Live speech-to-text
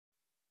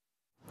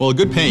Well, a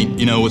good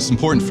paint, what's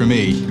important for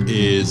me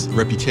is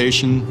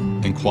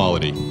reputation and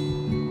quality.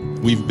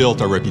 We've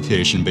built our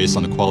reputation based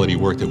on the quality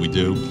work that we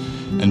do,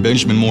 and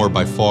Benjamin Moore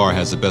by far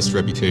has the best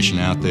reputation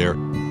out there.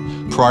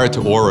 Prior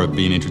to Aura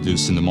being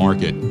introduced in the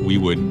market, we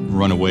would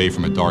run away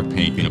from a dark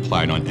paint being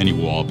applied on any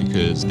wall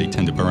because they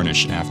tend to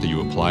burnish after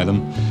you apply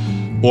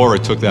them. Aura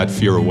took that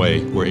fear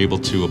away. We're able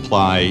to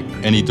apply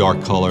any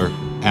dark color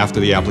after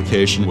the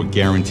application. We're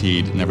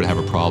guaranteed never to have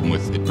a problem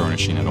with it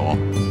burnishing at all.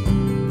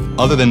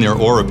 Other than their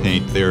Aura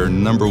paint, their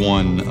number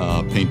one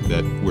paint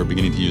that we're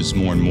beginning to use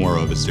more and more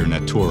of is their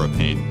Natura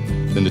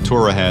paint. The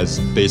Natura has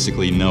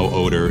basically no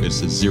odor.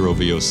 It's a zero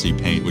VOC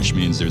paint, which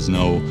means there's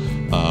no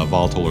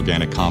volatile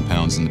organic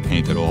compounds in the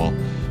paint at all.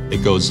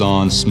 It goes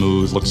on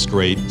smooth, looks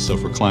great. So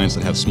for clients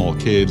that have small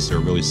kids, they're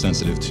really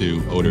sensitive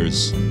to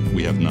odors,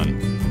 we have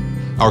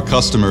none. Our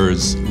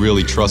customers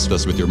really trust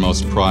us with their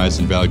most prized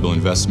and valuable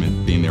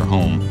investment being their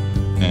home.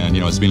 And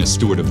as being a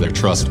steward of their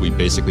trust, we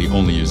basically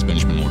only use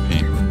Benjamin Moore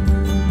paint.